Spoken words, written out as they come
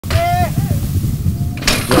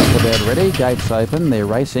about ready. Gates open. They're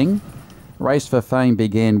racing. Race for Fame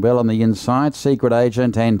began well on the inside. Secret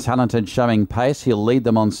Agent and Talented showing pace. He'll lead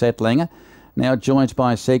them on settling. Now joined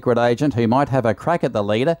by Secret Agent, who might have a crack at the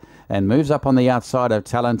leader and moves up on the outside of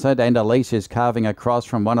Talented, and Elise is carving across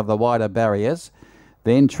from one of the wider barriers.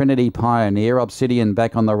 Then Trinity Pioneer, Obsidian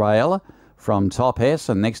back on the rail from Top S,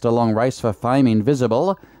 and next along Race for Fame,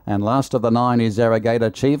 Invisible, and last of the 9 is Arrogate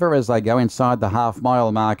Achiever as they go inside the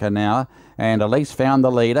half-mile marker now. And Elise found the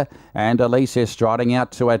leader, and Elise is striding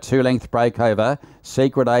out to a 2-length breakover.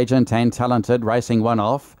 Secret Agent and Talented racing one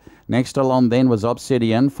off. Next along then was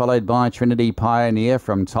Obsidian, followed by Trinity Pioneer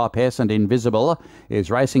from Top S, and Invisible is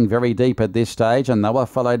racing very deep at this stage, and they were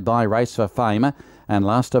followed by Race for Fame. And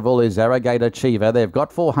last of all is Arrogate Achiever. They've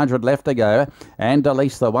got 400 left to go. And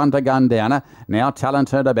Elise, the one to gun down. Now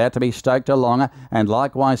Talented about to be stoked along. And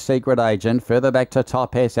likewise Secret Agent. Further back to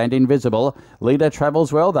Top S and Invisible. Leader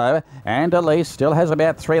travels well though. And Elise still has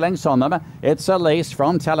about 3 lengths on them. It's Elise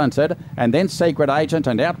from Talented. And then Secret Agent.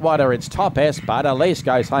 And out wider it's Top S. But Elise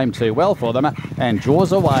goes home too well for them. And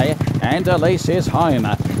draws away. And Elise is home.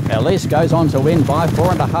 Elise goes on to win by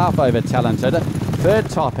 4.5 over Talented. Third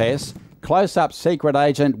Top S. Close up Secret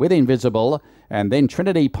Agent with Invisible, and then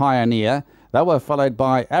Trinity Pioneer. They were followed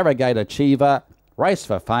by Arrogate Achiever, Race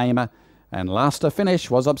for Fame, and last to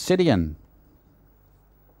finish was Obsidian.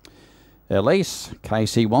 Elise,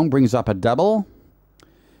 Casey Wong brings up a double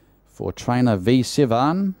for trainer V.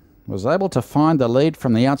 Sivan. Was able to find the lead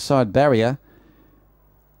from the outside barrier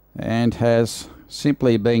and has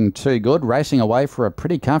simply been too good, racing away for a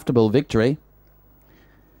pretty comfortable victory.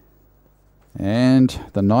 And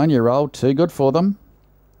the 9-year-old, too good for them.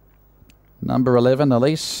 Number 11,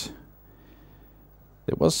 Elise.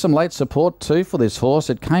 There was some late support too for this horse.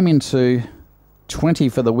 It came into 20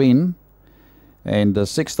 for the win and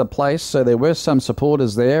 6th place, so there were some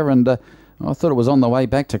supporters there, and I thought it was on the way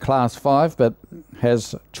back to Class 5, but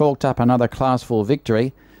has chalked up another Class 4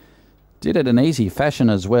 victory. Did it in easy fashion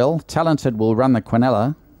as well. Talented will run the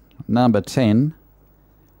Quinella, number 10.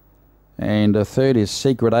 And a third is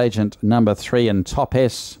Secret Agent, number 3, and Top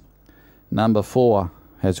S, number 4,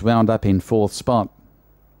 has wound up in 4th spot.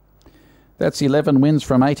 That's 11 wins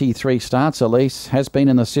from 83 starts. Elise has been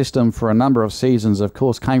in the system for a number of seasons, of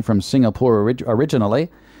course, came from Singapore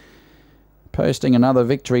originally, posting another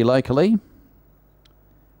victory locally.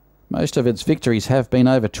 Most of its victories have been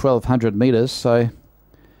over 1,200 metres, so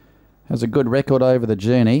has a good record over the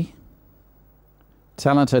journey.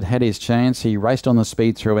 Talented had his chance. He raced on the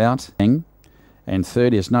speed throughout. And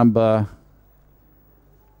third is number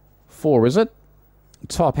 4, is it?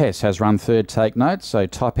 Top S has run third, take note. So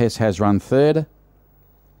Top S has run third.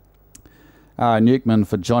 Newkman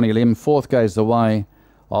for Johnny Lim. 4th goes the way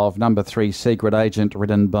of number 3, Secret Agent,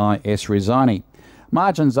 ridden by S. Rizzani.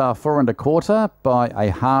 Margins are 4 1/4 by a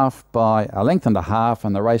half, by a length and a half,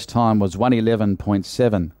 and the race time was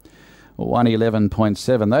 1:11.7.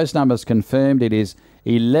 1:11.7. Those numbers confirmed. It is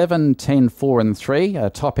 11, 10, 4 and 3.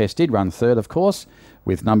 Top S did run third, of course,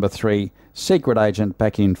 with number 3, Secret Agent,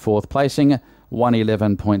 back in 4th placing,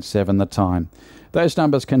 1:11.7 the time. Those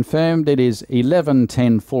numbers confirmed. It is 11,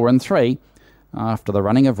 10, 4 and 3 after the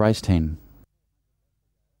running of race 10.